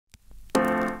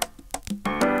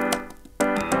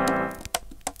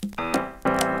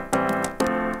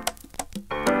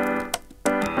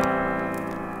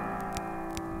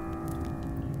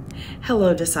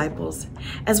Hello, disciples.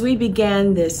 As we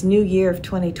began this new year of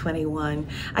 2021,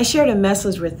 I shared a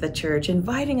message with the church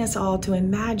inviting us all to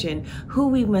imagine who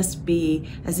we must be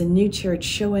as a new church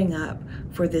showing up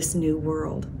for this new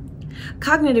world.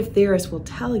 Cognitive theorists will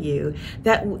tell you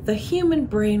that the human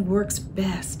brain works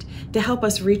best to help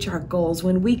us reach our goals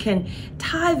when we can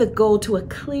tie the goal to a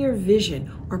clear vision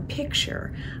or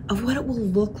picture of what it will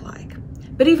look like.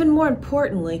 But even more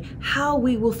importantly, how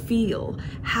we will feel,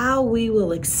 how we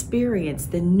will experience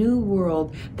the new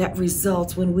world that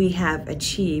results when we have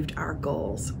achieved our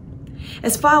goals.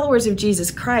 As followers of Jesus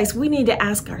Christ, we need to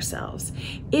ask ourselves,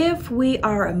 if we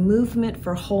are a movement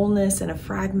for wholeness in a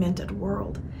fragmented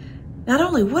world, not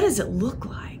only what does it look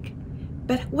like,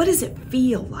 but what does it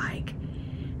feel like?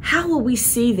 How will we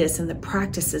see this in the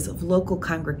practices of local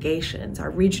congregations,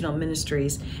 our regional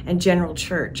ministries, and general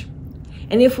church?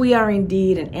 And if we are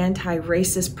indeed an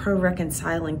anti-racist,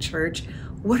 pro-reconciling church,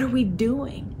 what are we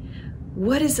doing?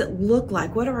 What does it look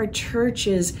like? What do our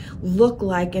churches look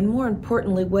like? And more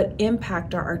importantly, what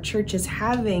impact are our churches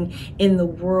having in the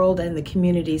world and the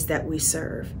communities that we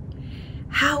serve?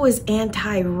 How is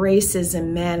anti-racism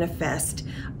manifest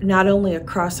not only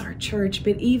across our church,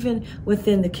 but even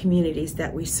within the communities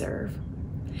that we serve?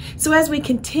 So as we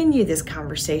continue this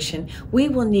conversation, we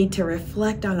will need to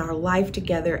reflect on our life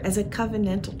together as a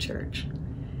covenantal church.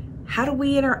 How do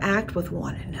we interact with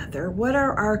one another? What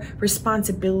are our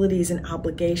responsibilities and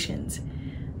obligations?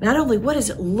 Not only what does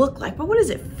it look like, but what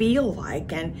does it feel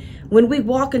like? And when we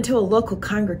walk into a local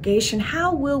congregation,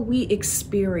 how will we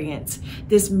experience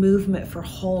this movement for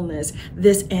wholeness,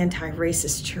 this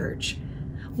anti-racist church?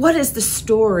 What is the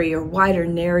story or wider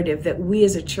narrative that we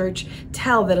as a church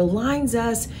tell that aligns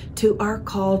us to our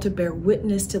call to bear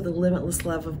witness to the limitless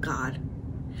love of God?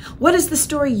 What is the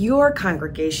story your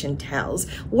congregation tells?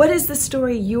 What is the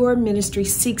story your ministry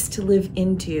seeks to live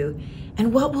into?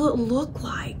 And what will it look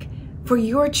like for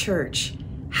your church?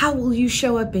 How will you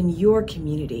show up in your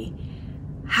community?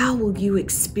 How will you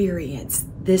experience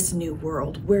this new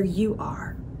world where you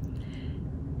are?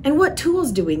 And what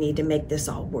tools do we need to make this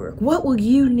all work? What will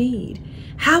you need?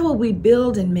 How will we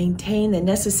build and maintain the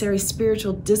necessary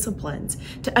spiritual disciplines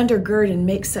to undergird and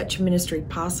make such ministry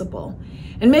possible?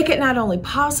 And make it not only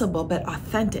possible, but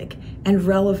authentic and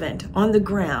relevant on the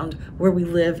ground where we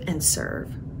live and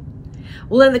serve.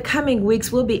 Well, in the coming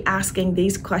weeks, we'll be asking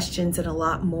these questions and a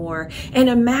lot more, and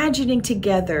imagining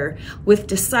together with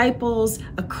disciples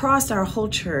across our whole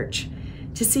church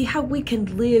to see how we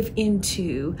can live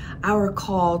into our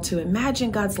call to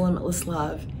imagine God's limitless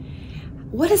love.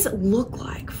 What does it look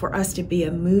like for us to be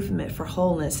a movement for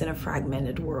wholeness in a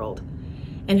fragmented world?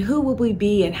 And who will we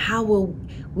be, and how will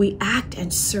we act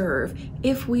and serve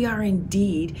if we are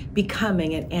indeed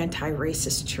becoming an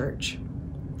anti-racist church?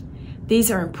 These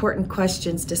are important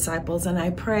questions, disciples, and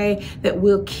I pray that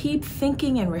we'll keep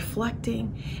thinking and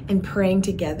reflecting and praying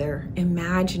together,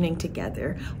 imagining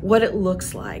together what it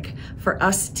looks like for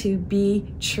us to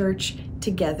be church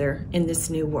together in this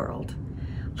new world.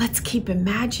 Let's keep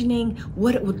imagining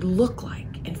what it would look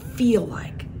like and feel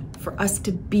like for us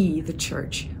to be the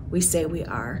church we say we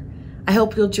are. I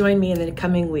hope you'll join me in the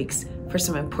coming weeks for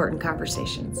some important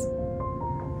conversations.